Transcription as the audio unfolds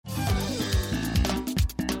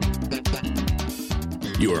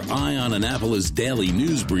Your Eye on Annapolis daily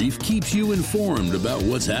news brief keeps you informed about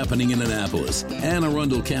what's happening in Annapolis, Anne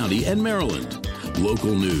Arundel County, and Maryland.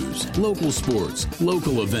 Local news, local sports,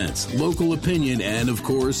 local events, local opinion, and, of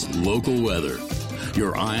course, local weather.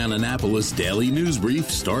 Your Eye on Annapolis daily news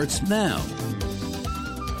brief starts now.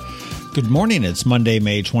 Good morning. It's Monday,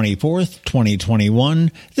 May 24th,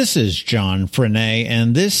 2021. This is John Frenaye,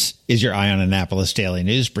 and this is your Eye on Annapolis daily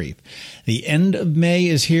news brief. The end of May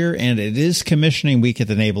is here, and it is commissioning week at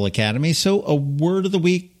the Naval Academy, so a word of the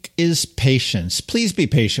week is patience. Please be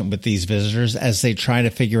patient with these visitors as they try to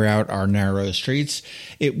figure out our narrow streets.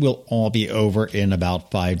 It will all be over in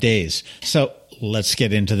about 5 days. So let's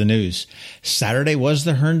get into the news. Saturday was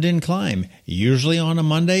the Herndon climb, usually on a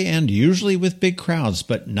Monday and usually with big crowds,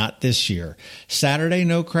 but not this year. Saturday,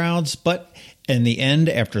 no crowds, but in the end,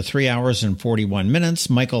 after 3 hours and 41 minutes,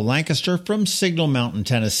 Michael Lancaster from Signal Mountain,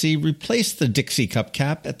 Tennessee, replaced the Dixie Cup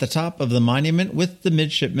cap at the top of the monument with the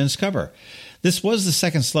midshipman's cover. This was the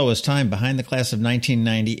second slowest time behind the class of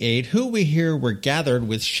 1998, who we hear were gathered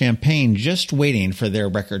with champagne just waiting for their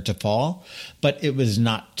record to fall, but it was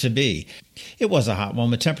not to be. It was a hot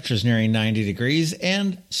one with temperatures nearing 90 degrees,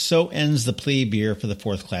 and so ends the plebe year for the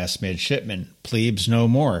fourth class midshipman. Plebes no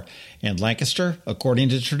more. And Lancaster, according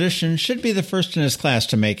to tradition, should be the first in his class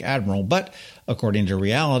to make admiral, but according to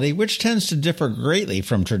reality, which tends to differ greatly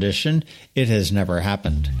from tradition, it has never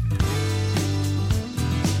happened.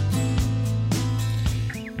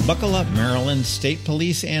 Buckle up, Maryland. State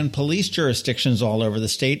police and police jurisdictions all over the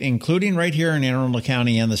state, including right here in Anne Arundel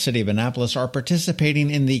County and the city of Annapolis, are participating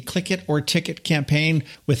in the Click It or Ticket campaign,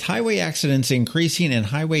 with highway accidents increasing and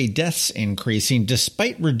highway deaths increasing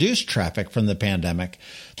despite reduced traffic from the pandemic.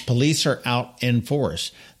 Police are out in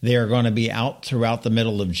force. They are going to be out throughout the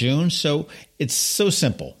middle of June, so it's so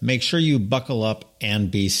simple. Make sure you buckle up and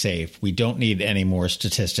be safe. We don't need any more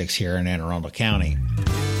statistics here in Anne Arundel County.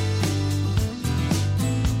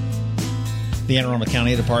 The Anne Arundel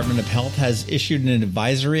County Department of Health has issued an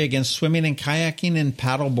advisory against swimming and kayaking and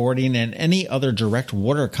paddleboarding and any other direct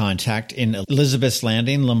water contact in Elizabeth's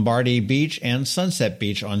Landing, Lombardy Beach, and Sunset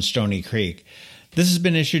Beach on Stoney Creek. This has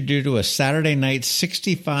been issued due to a Saturday night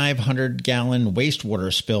 6,500-gallon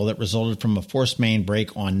wastewater spill that resulted from a force main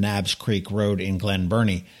break on Nabbs Creek Road in Glen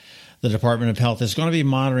Burnie. The Department of Health is going to be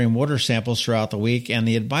monitoring water samples throughout the week, and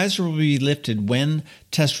the advisory will be lifted when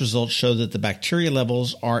test results show that the bacteria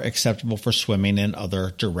levels are acceptable for swimming and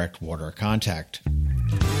other direct water contact.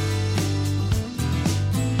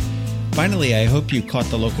 Finally, I hope you caught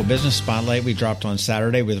the local business spotlight we dropped on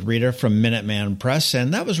Saturday with Rita from Minuteman Press,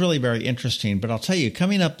 and that was really very interesting. But I'll tell you,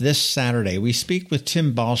 coming up this Saturday, we speak with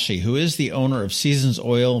Tim Balshi, who is the owner of Seasons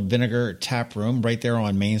Oil Vinegar Tap Room right there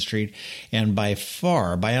on Main Street. And by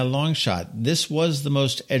far, by a long shot, this was the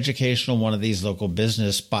most educational one of these local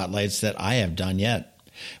business spotlights that I have done yet.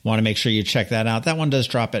 Want to make sure you check that out. That one does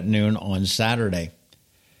drop at noon on Saturday.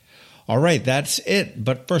 All right, that's it.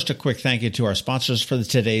 But first, a quick thank you to our sponsors for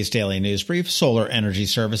today's daily news brief, Solar Energy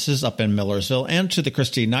Services up in Millersville, and to the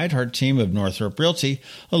Christy Neidhart team of Northrop Realty,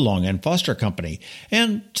 a Long and Foster company,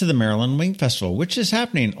 and to the Maryland Wing Festival, which is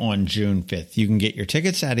happening on June 5th. You can get your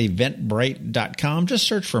tickets at eventbrite.com. Just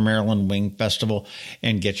search for Maryland Wing Festival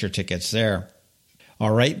and get your tickets there. All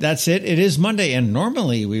right, that's it. It is Monday, and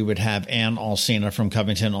normally we would have Ann Alsina from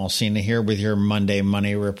Covington Alsina here with your Monday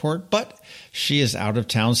Money Report, but she is out of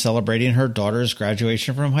town celebrating her daughter's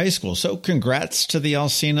graduation from high school. So congrats to the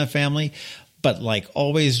Alsina family. But like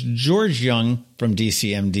always, George Young from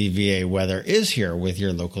DCMDVA Weather is here with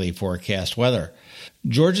your locally forecast weather.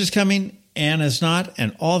 George is coming, Ann is not,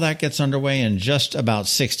 and all that gets underway in just about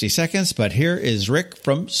 60 seconds. But here is Rick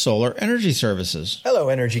from Solar Energy Services. Hello,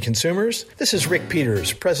 energy consumers. This is Rick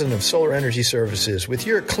Peters, president of Solar Energy Services, with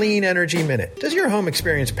your Clean Energy Minute. Does your home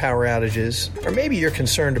experience power outages? Or maybe you're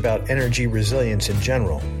concerned about energy resilience in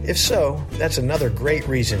general? If so, that's another great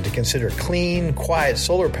reason to consider clean, quiet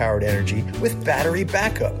solar-powered energy with battery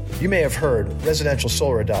backup. You may have heard residential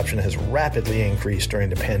solar adoption has rapidly increased during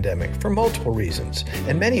the pandemic for multiple reasons,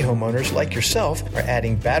 and many homeowners like yourself are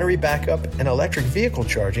adding battery backup and electric vehicle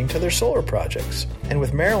charging to their solar projects. And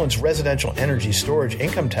with Maryland's residential energy storage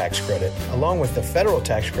income tax credit, along with the federal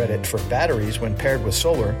tax credit for batteries when paired with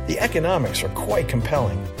solar, the economics are quite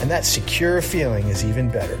compelling, and that secure feeling is even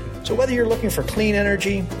better. So whether you're looking for clean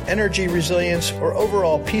energy, energy resilience, or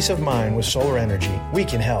overall peace of mind with solar energy, we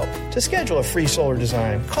can help. To schedule a free solar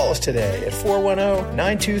design, call us today at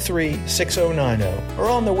 410-923-6090 or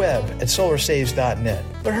on the web at solarsaves.net.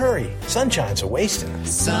 But hurry, sunshine's a-wasting.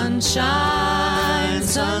 Sunshine,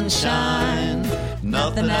 sunshine,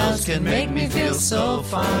 nothing else can make me feel so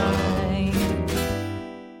fine.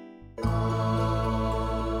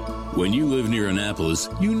 When you live near Annapolis,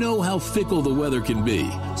 you know how fickle the weather can be.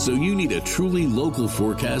 So you need a truly local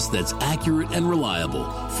forecast that's accurate and reliable.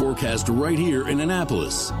 Forecast right here in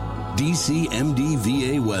Annapolis.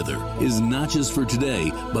 DCMDVA weather is not just for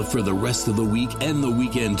today, but for the rest of the week and the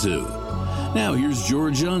weekend too. Now here's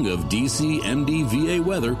George Young of DCMDVA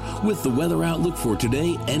weather with the weather outlook for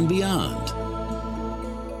today and beyond.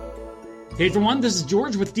 Hey everyone, this is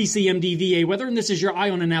George with DCMDVA Weather, and this is your Eye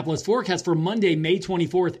on Annapolis forecast for Monday, May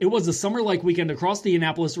 24th. It was a summer-like weekend across the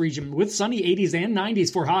Annapolis region with sunny 80s and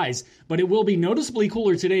 90s for highs, but it will be noticeably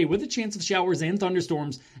cooler today with a chance of showers and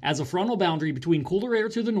thunderstorms as a frontal boundary between cooler air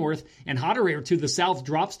to the north and hotter air to the south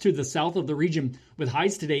drops to the south of the region, with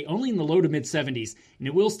highs today only in the low to mid-70s. And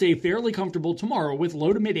it will stay fairly comfortable tomorrow with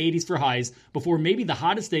low to mid-80s for highs before maybe the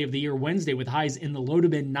hottest day of the year Wednesday with highs in the low to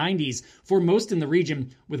mid-90s for most in the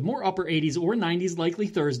region, with more upper 80s or 90s likely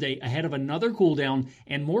Thursday ahead of another cool down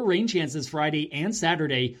and more rain chances Friday and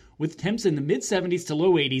Saturday with temps in the mid-70s to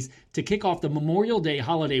low 80s to kick off the Memorial Day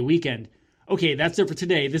holiday weekend. Okay, that's it for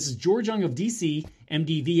today. This is George Young of DC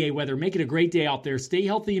MDVA Weather. Make it a great day out there. Stay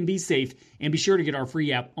healthy and be safe. And be sure to get our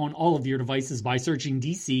free app on all of your devices by searching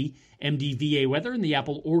DC MDVA Weather in the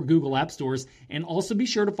Apple or Google App Stores. And also be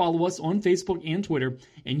sure to follow us on Facebook and Twitter.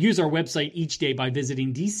 And use our website each day by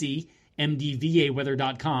visiting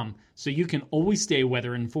DCMDVAweather.com so you can always stay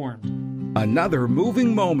weather informed. Another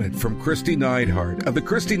moving moment from Christy Neidhart of the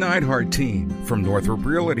Christy Neidhart team from Northrop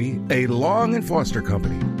Realty, a Long and Foster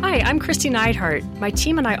company. Hi, I'm Christy Neidhart. My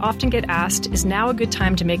team and I often get asked, is now a good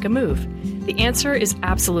time to make a move? The answer is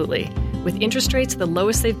absolutely. With interest rates the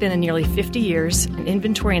lowest they've been in nearly 50 years and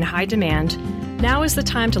inventory in high demand, now is the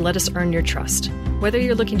time to let us earn your trust. Whether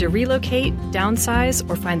you're looking to relocate, downsize,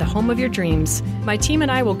 or find the home of your dreams, my team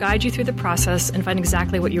and I will guide you through the process and find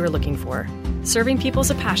exactly what you are looking for. Serving people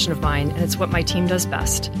is a passion of mine, and it's what my team does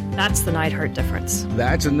best. That's the Neidhart difference.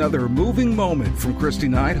 That's another moving moment from Christy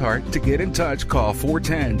Neidhart. To get in touch, call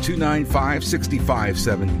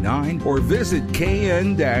 410-295-6579 or visit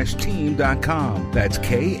kn-team.com. That's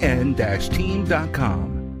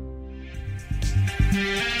kn-team.com.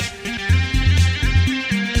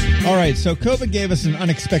 All right, so COVID gave us an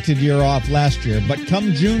unexpected year off last year, but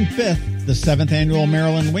come June 5th, the 7th Annual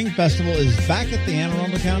Maryland Wing Festival is back at the Anne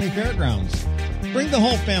Arundel County Fairgrounds. Bring the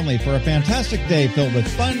whole family for a fantastic day filled with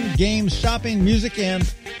fun, games, shopping, music,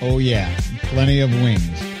 and, oh yeah, plenty of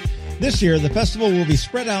wings. This year, the festival will be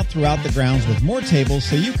spread out throughout the grounds with more tables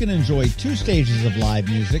so you can enjoy 2 stages of live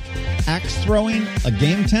music, axe throwing, a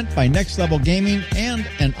game tent by Next Level Gaming, and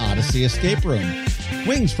an Odyssey escape room.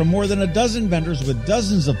 Wings from more than a dozen vendors with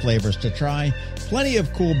dozens of flavors to try, plenty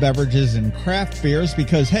of cool beverages and craft beers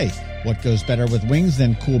because, hey, what goes better with wings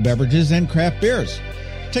than cool beverages and craft beers?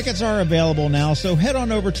 Tickets are available now, so head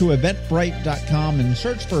on over to eventbrite.com and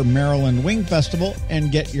search for Maryland Wing Festival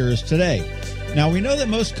and get yours today. Now, we know that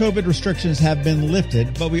most COVID restrictions have been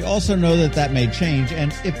lifted, but we also know that that may change,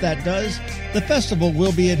 and if that does, the festival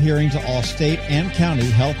will be adhering to all state and county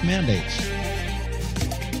health mandates.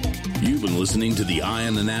 You've been listening to the Eye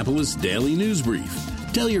on Annapolis Daily News Brief.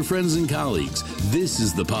 Tell your friends and colleagues, this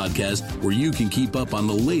is the podcast where you can keep up on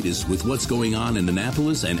the latest with what's going on in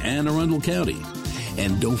Annapolis and Anne Arundel County.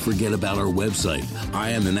 And don't forget about our website,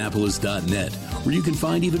 eyeonannapolis.net, where you can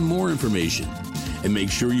find even more information. And make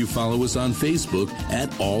sure you follow us on Facebook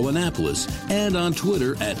at All Annapolis and on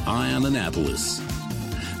Twitter at Eye on Annapolis.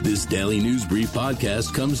 This Daily News Brief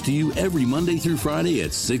podcast comes to you every Monday through Friday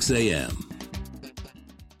at 6 a.m.